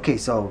 Okay,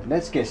 so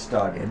let's get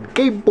started.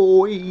 Game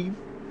Boy!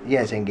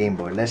 Yes, and Game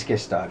Boy. Let's get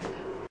started.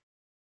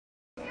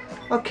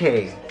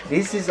 Okay,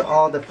 this is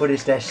all the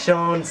footage that's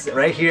shown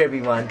right here,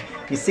 everyone.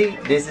 You see,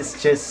 this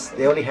is just,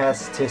 it only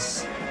has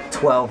just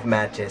 12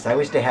 matches. I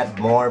wish they had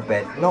more,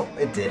 but no,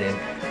 it didn't.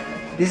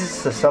 This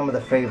is some of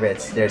the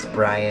favorites. There's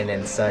Brian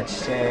and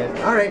such, and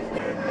alright.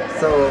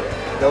 So,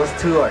 those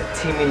two are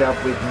teaming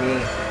up with me.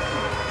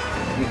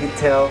 You can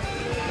tell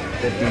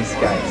that these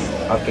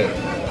guys, okay,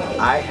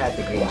 I had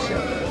the green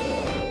shell.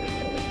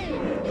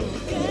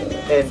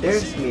 And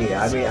there's me.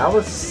 I mean, I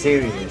was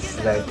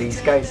serious. Like,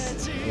 these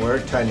guys were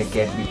trying to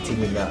get me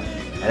teaming up.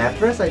 And at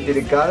first I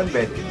didn't got him,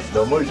 but in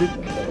slow motion.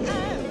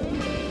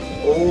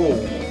 Oh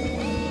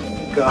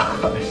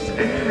gosh.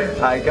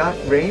 I got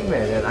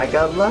Raymond, and I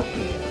got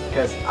lucky.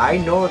 Because I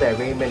know that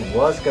Raymond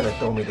was gonna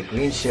throw me the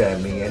green shell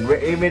at me. And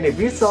Raymond, if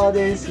you saw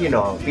this, you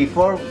know,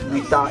 before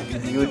you thought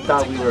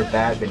we were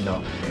bad, but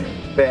no.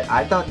 But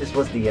I thought this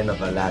was the end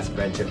of our last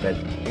friendship, but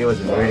it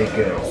was really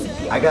good.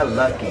 I got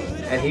lucky.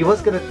 And he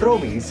was gonna throw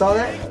me. You saw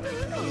that?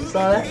 You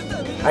saw that?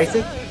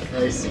 Isaac?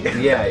 I see.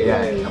 Yeah,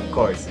 of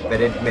course.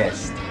 But it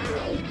missed.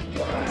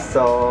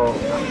 So,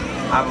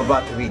 I'm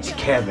about to reach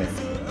Kevin.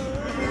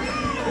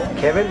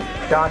 Kevin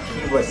thought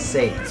he was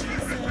safe.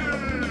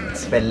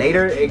 But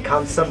later it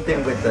comes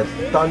something with the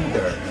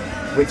thunder,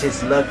 which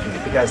is lucky,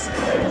 because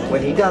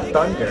when he got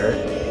thunder,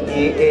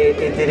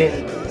 it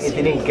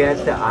didn't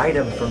get the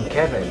item from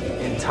Kevin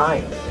in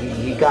time.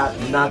 He got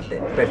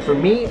nothing. But for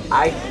me,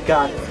 I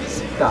got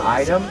the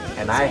item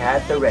and I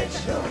had the red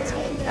shell.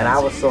 And I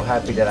was so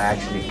happy that I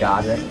actually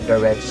got it, the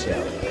red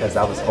shell, because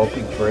I was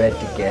hoping for it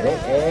to get it.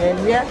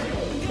 And yeah,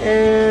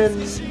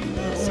 and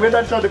we're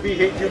not trying to be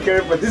hate you,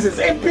 Karen, but this is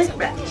a big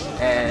match.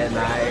 And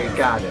I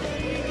got it.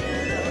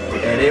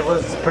 And it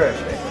was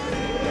perfect.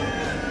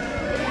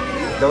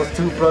 Those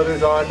two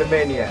brothers are on the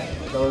Maniac.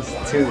 Those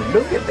two,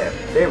 look at them.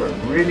 They were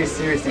really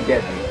serious to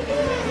get me.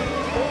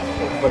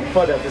 But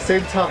fun at the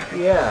same time.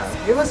 Yeah,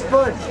 it was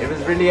fun. It was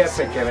really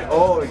epic, Kevin.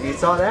 Oh, you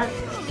saw that?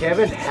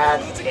 Kevin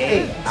had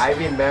 8. I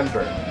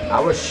remember. I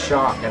was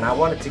shocked and I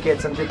wanted to get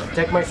something to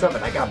protect myself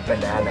and I got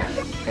banana.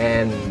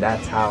 And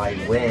that's how I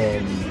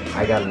win.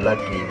 I got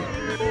lucky.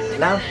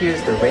 Now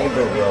here's the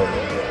Rainbow Road.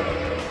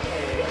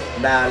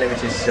 Now let me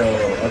just show.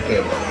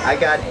 Okay, I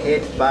got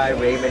hit by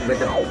Raymond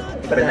with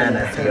a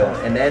banana peel.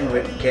 And then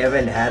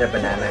Kevin had a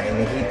banana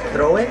and he'd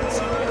throw it,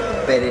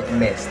 but it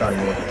missed on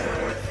me.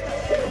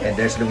 And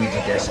there's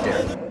Luigi just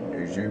there.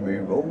 They see me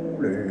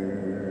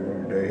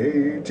rolling, they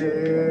hate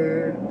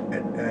it.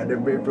 And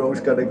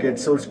AnimeBro's gonna get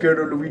so scared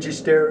of Luigi's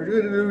stare.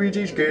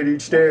 Luigi's getting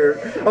stared.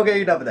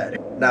 Okay, enough of that.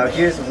 Now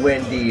here's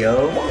Wendy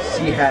O.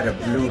 She had a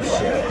blue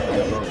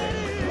shell.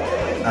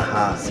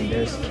 Aha.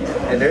 There's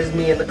Kevin. And there's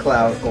me in the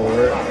cloud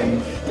forward.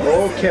 And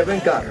oh, Kevin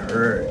got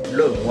hurt.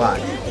 Look, watch.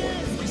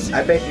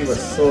 I bet he was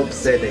so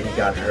upset that he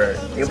got hurt.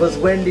 It was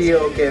Wendy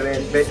O,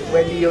 Kevin. But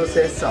Wendy O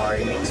says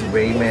sorry. It's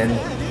Raymond.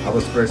 I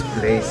was first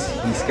place.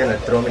 He's gonna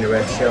throw me the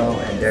red shell,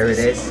 and there it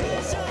is.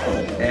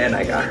 And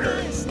I got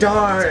hurt.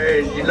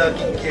 Darn, you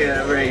lucky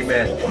kid,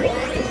 Raymond.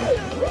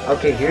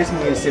 Okay, here's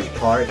Music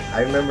Park.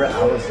 I remember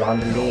I was on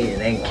the lead,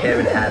 and then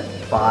Kevin had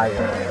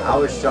fire. I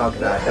was shocked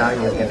that I thought he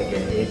was gonna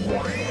get hit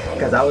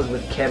because I was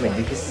with Kevin.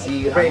 You can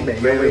see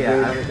Raymond.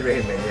 Yeah, I'm with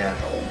Raymond. Yeah,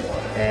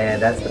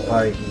 and that's the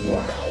part he.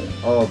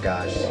 Oh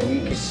gosh, he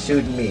could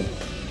shoot me.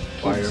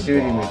 Keep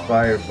shooting me,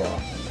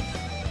 fireball.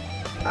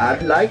 I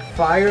like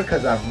fire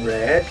because I'm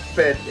red,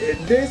 but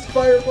in this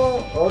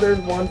fireball, oh, there's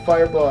one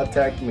fireball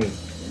attacked me.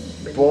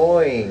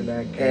 Boing,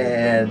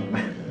 and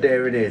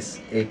there it is.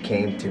 It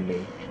came to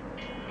me.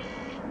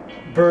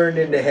 Burn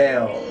into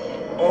hell.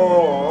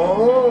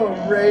 Oh,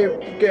 Ray,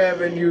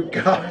 Kevin, you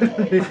got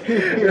me.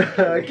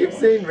 I keep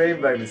saying Ray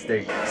by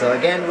mistake. So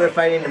again, we're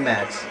fighting the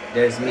match.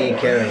 There's me and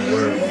Karen.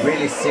 We're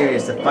really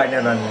serious to fight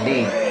out on the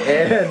lead.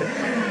 And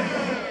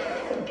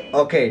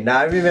okay, now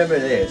I remember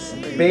this.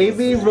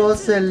 Baby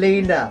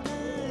Rosalina.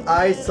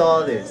 I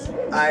saw this.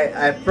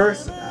 At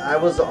first I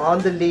was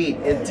on the lead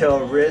until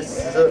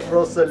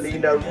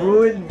Rosalina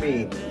ruined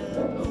me.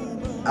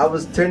 I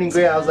was turning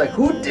gray. I was like,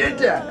 who did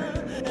that?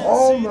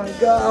 Oh my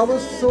god, I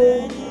was so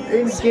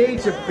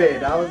engaged a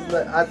bit. I was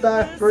like, I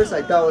thought at first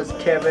it was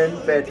Kevin,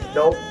 but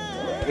nope.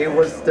 It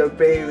was the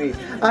baby.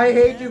 I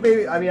hate you,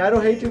 baby. I mean, I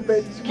don't hate you,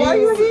 but why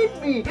you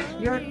hate me?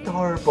 You're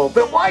adorable,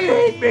 but why you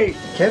hate me?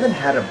 Kevin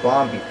had a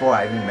bomb before,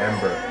 I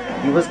remember.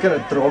 He was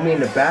gonna throw me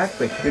in the back,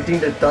 but good thing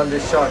the thunder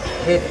shot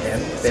hit him,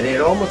 but it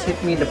almost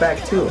hit me in the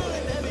back too.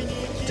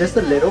 Just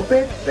a little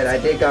bit, but I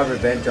did got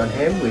revenge on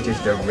him, which is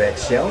the red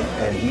shell,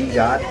 and he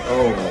got,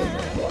 oh,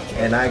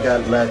 and I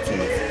got lucky.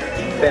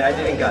 But I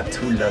didn't got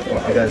too lucky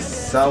because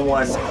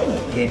someone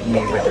hit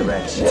me with the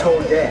red shell.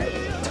 Toe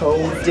dead.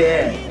 Toe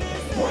dead.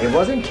 It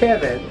wasn't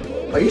Kevin.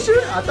 Are you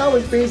sure? I thought it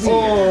was Baby.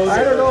 Oh,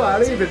 I don't know. I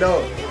don't even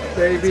know.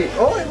 Baby.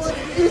 Oh, it was.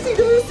 Is he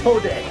doing toe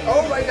dead?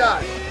 Oh my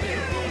god.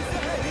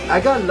 I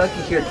got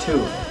lucky here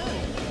too.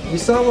 You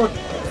saw what?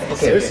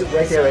 Okay,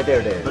 right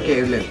there.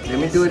 Okay, look. Let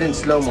me do it in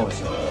slow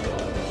motion.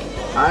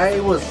 I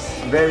was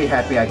very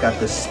happy I got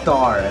the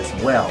star as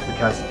well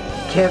because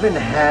Kevin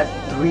had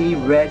 3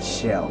 red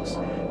shells.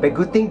 But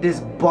good thing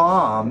this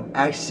bomb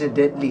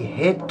accidentally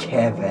hit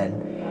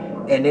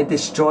Kevin and it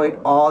destroyed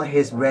all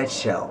his red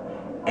shell.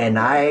 And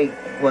I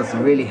was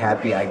really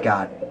happy I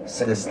got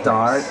the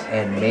start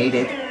and made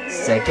it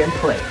 2nd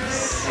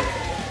place.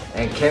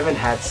 And Kevin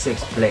had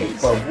 6th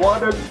place. But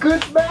what a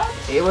good match!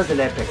 It was an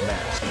epic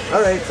match.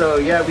 Alright, so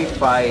yeah, we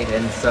fight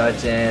and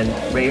such, and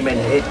Raymond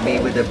hit me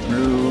with a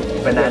blue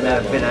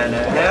banana.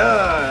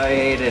 Oh, I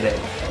hated it.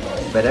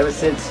 But ever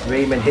since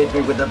Raymond hit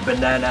me with a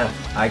banana,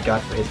 I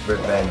got his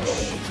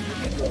revenge.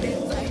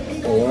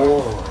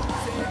 Oh,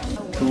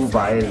 too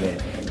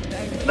violent.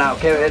 Now,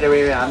 Kevin and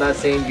Raymond, I'm not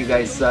saying you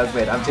guys suck,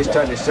 but I'm just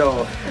trying to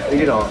show,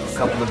 you know, a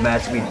couple of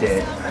matches we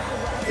did.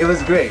 It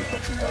was great.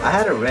 I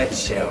had a red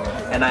shell,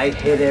 and I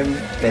hit him,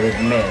 but it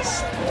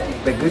missed.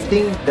 But good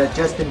thing that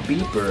Justin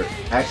Bieber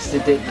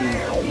accidentally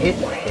hit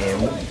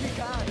him,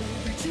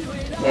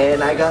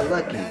 and I got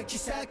lucky.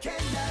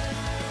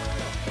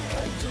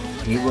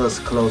 He was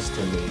close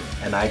to me,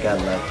 and I got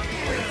lucky.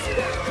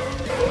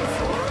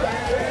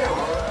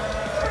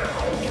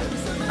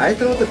 I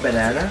threw the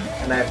banana,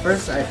 and at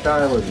first I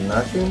thought it was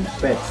nothing,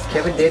 but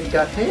Kevin did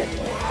got hit.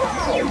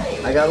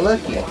 I got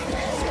lucky.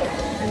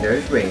 And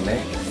there's Raymond.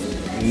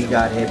 He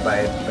got hit by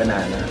a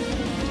banana.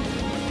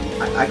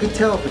 I could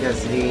tell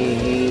because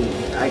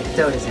I could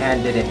tell his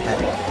hand didn't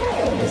have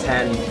it. His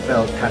hand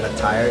felt kind of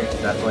tired.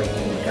 That's why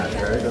he got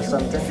hurt or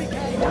something.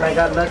 And I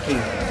got lucky.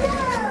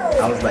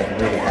 I was like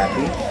really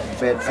happy.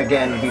 But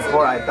again,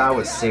 before I thought it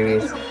was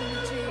serious,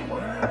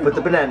 I put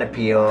the banana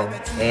peel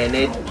and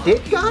it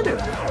did got him.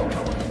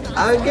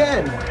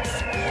 Again.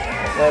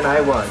 And I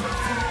won.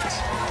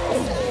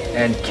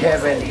 and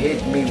Kevin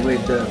hit me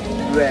with the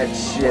red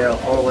shell.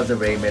 Or was it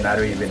Raymond? I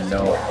don't even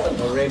know.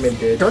 Well, Raymond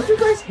did. Don't you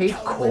guys hate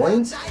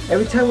coins?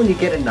 Every time when you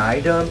get an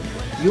item,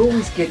 you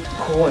always get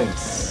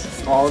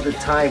coins all the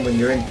time when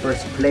you're in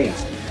first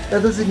place.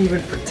 That doesn't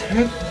even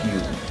protect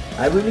you.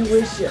 I really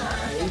wish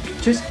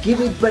just give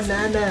me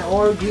banana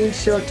or green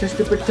shell just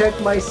to protect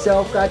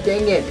myself. God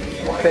dang it.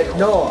 But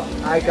no,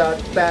 I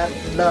got bad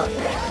luck.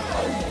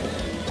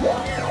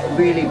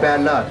 Really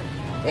bad luck.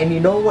 And you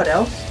know what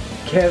else?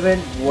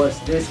 Kevin was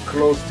this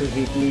close to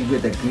hit me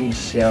with a green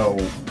shell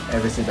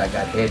ever since I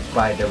got hit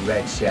by the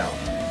red shell.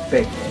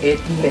 But it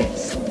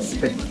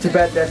missed. But too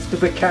bad that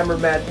stupid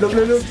cameraman. Look,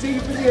 see,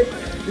 you can see it.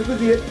 You can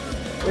see it.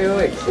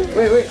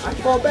 Wait, I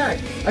fall back.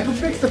 I can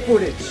fix the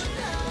footage.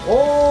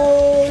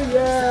 Oh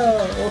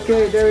yeah,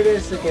 okay, there it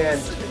is again.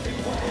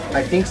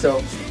 I think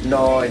so.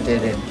 No, it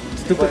didn't.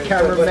 Stupid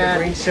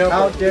cameraman,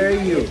 how dare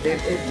you?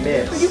 It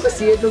missed. You can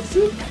see it, look,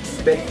 see?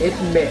 But it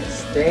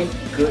missed, thank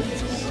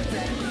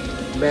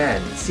goodness. Man,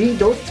 see,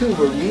 those two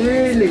were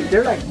really,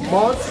 they're like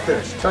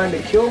monsters trying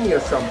to kill me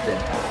or something.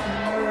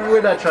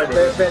 We're not trying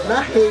to but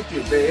not hate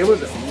you, but it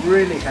was a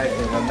really heck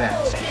of a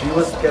match. He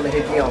was gonna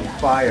hit me on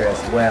fire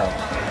as well.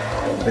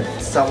 But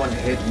someone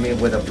hit me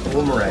with a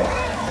boomerang.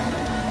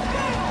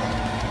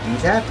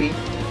 He's happy.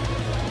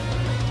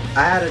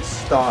 I had a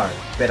star,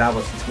 but I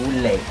was too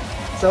late.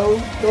 So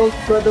those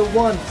brother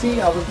won. See,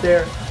 I was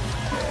there.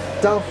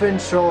 Dolphin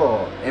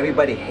Shore.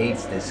 Everybody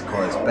hates this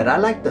course, but I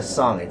like the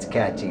song. It's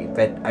catchy.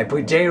 But I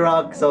put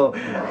J-Rock, so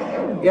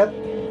yep.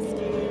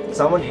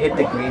 Someone hit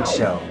the green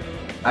shell.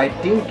 I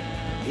think.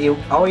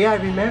 Oh yeah, I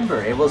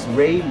remember. It was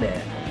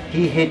Rayman.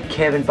 He hit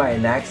Kevin by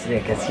an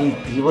accident because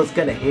he was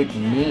gonna hit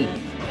me.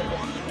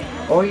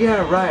 Oh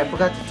yeah, right. I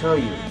forgot to tell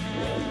you.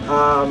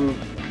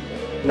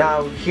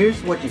 Now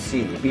here's what you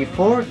see.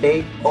 Before,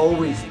 they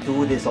always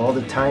do this all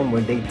the time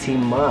when they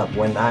team up,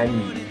 when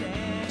I'm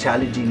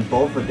challenging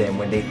both of them,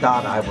 when they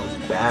thought I was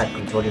bad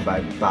controlling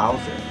by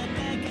Bowser.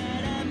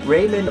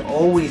 Raymond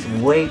always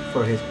wait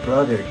for his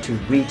brother to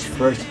reach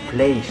first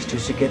place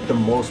just to get the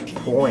most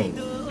points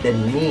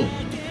than me.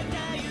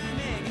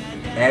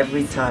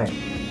 Every time.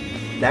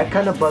 That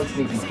kind of bugs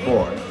me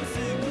before.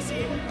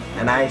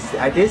 And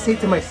I did say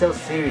to myself,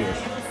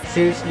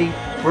 seriously,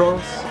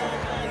 bros,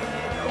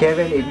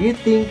 Kevin, if you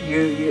think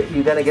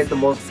you're gonna get the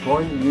most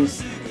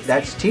points,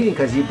 that's cheating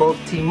because you both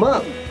team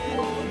up.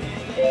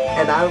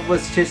 And I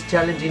was just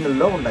challenging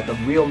alone like a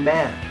real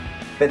man.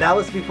 But that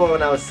was before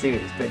when I was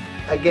serious. But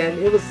again,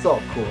 it was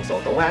so cool.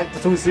 So don't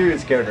act too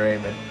serious, character,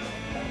 Raymond.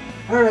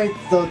 Alright,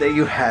 so there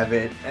you have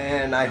it.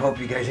 And I hope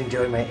you guys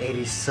enjoyed my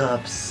 80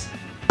 subs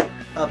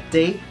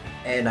update.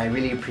 And I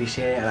really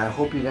appreciate it. And I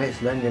hope you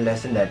guys learned your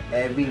lesson that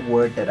every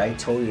word that I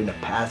told you in the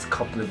past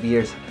couple of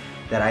years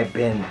that I've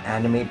been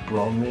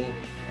AnimeBroMii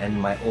and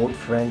my old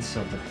friends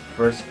of the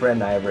first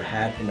friend I ever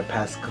had in the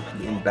past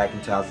back in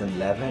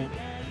 2011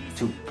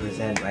 to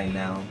present right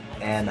now.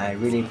 And I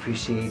really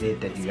appreciate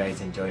it that you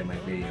guys enjoyed my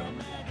video.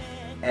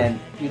 And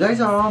you guys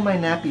are all my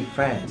nappy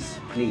friends,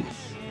 please.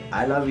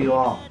 I love you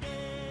all.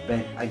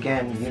 But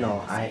again, you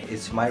know,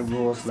 it's my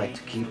rules like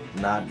to keep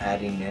not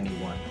adding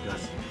anyone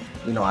because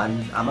you know,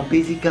 I'm a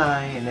busy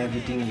guy and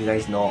everything. You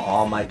guys know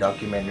all my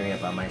documentary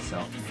about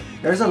myself.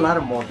 There's a lot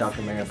of more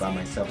documentary about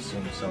myself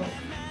soon,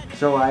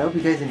 so I hope you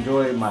guys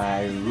enjoy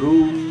my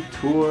room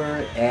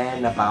tour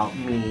and about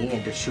me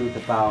and the truth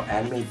about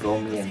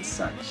AnimeBroMii and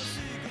such.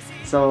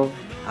 So,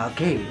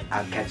 okay,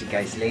 I'll catch you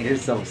guys later.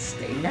 So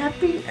stay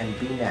nappy and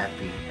be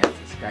nappy and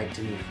subscribe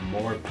to me for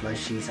more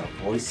plushies of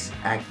voice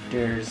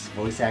actors,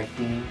 voice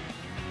acting,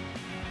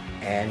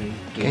 and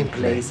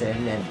gameplays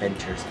and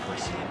inventors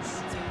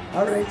plushies.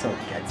 Alright, so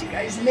catch you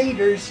guys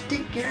later.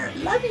 Take care.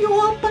 Love you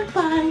all. Bye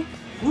bye.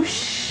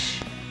 Whoosh.